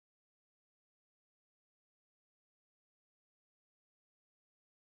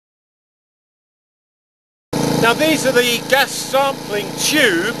Now these are the gas sampling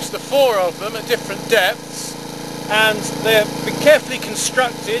tubes, the 4 of them at different depths, and they've been carefully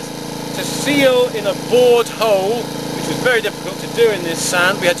constructed to seal in a bored hole, which was very difficult to do in this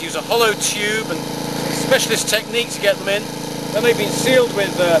sand. We had to use a hollow tube and specialist technique to get them in. Then they've been sealed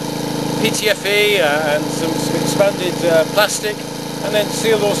with PTFE and some expanded plastic, and then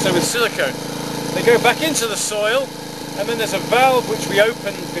sealed also with silicone. They go back into the soil, and then there's a valve which we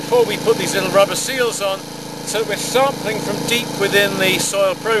open before we put these little rubber seals on, so that we're sampling from deep within the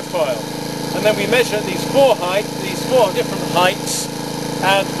soil profile. And then we measure these 4 different heights,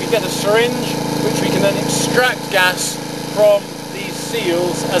 and we get a syringe which we can then extract gas from these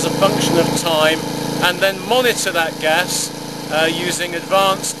seals as a function of time, and then monitor that gas using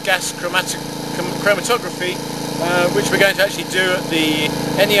advanced gas chromatography, which we're going to actually do at the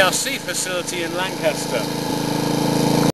NERC facility in Lancaster.